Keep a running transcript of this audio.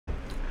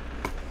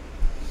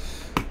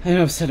I'm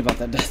upset about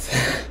that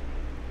death.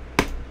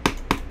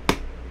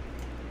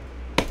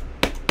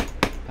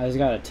 I just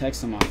got a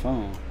text on my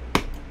phone.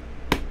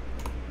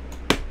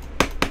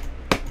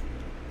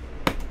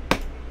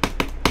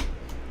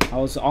 I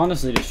was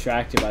honestly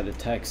distracted by the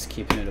text,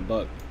 keeping it a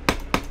buck.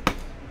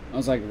 I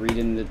was like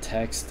reading the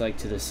text like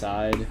to the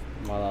side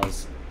while I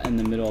was in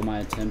the middle of my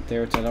attempt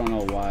there, which I don't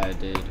know why I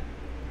did.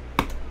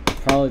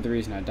 Probably the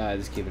reason I died,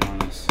 just keep it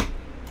honest.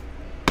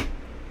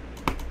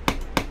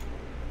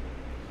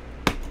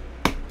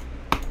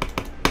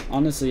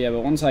 Honestly, yeah,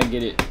 but once I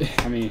get it,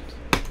 I mean,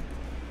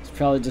 it's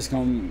probably just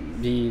gonna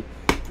be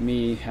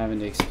me having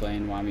to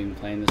explain why I'm even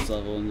playing this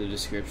level in the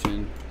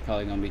description.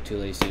 Probably gonna be too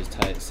lazy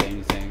to say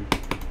anything.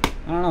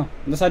 I don't know.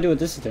 Unless I do it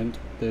this attempt,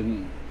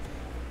 then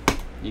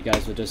you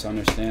guys will just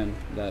understand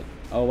that,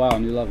 oh wow,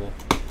 new level.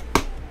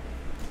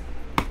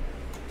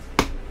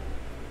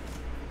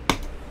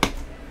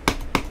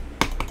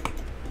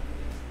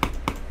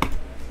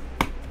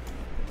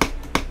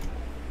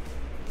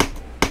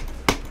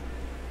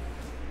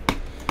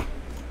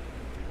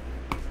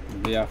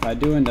 But yeah, if I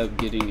do end up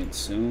getting it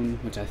soon,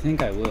 which I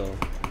think I will,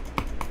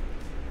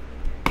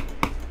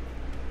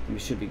 we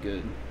should be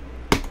good.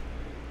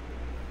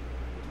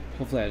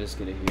 Hopefully I just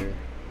get it here.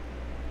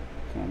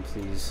 Come on,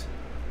 please.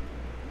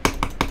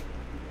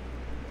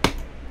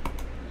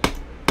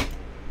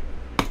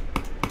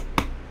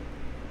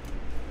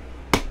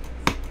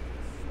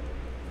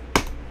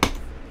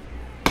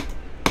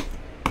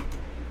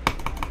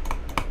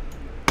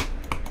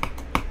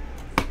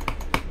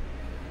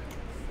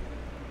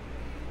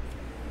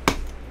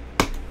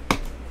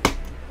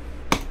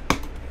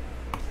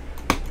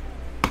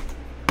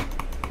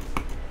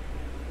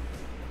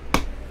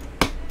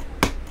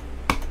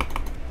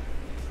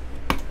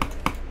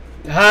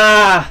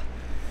 Ah!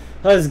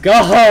 Let's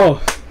go!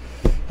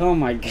 Oh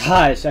my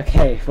gosh,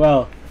 okay,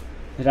 well,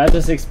 did I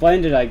just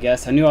explained it, I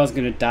guess. I knew I was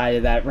gonna die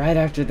to that. Right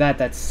after that,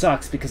 that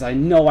sucks, because I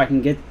know I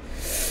can get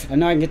to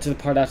the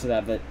part after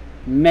that, but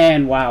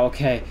man, wow,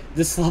 okay.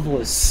 This level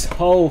is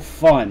so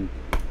fun.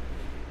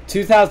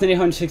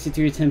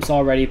 2,863 attempts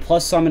already,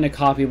 plus some in a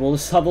copyable.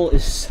 This level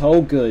is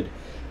so good.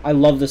 I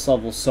love this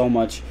level so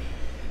much.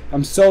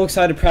 I'm so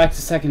excited to practice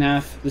the second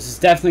half. This is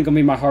definitely gonna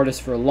be my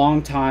hardest for a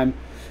long time.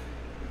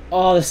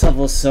 Oh, this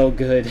level is so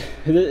good.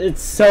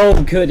 It's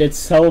so good. It's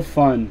so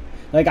fun.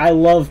 Like, I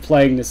love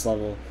playing this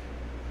level.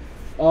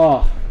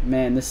 Oh,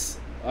 man, this...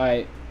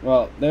 Alright,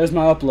 well, there's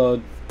my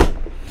upload.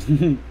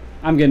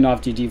 I'm getting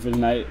off GG for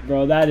tonight,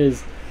 bro. That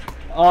is...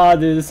 Oh,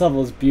 dude, this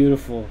level is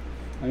beautiful.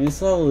 I mean,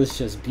 this level is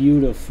just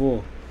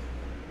beautiful.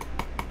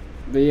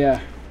 But, yeah.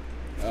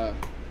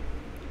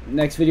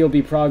 Next video will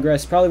be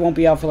progress. Probably won't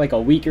be out for, like, a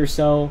week or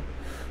so,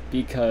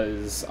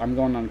 because I'm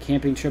going on a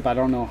camping trip. I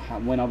don't know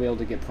when I'll be able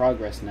to get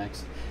progress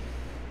next.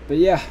 But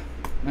yeah,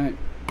 alright.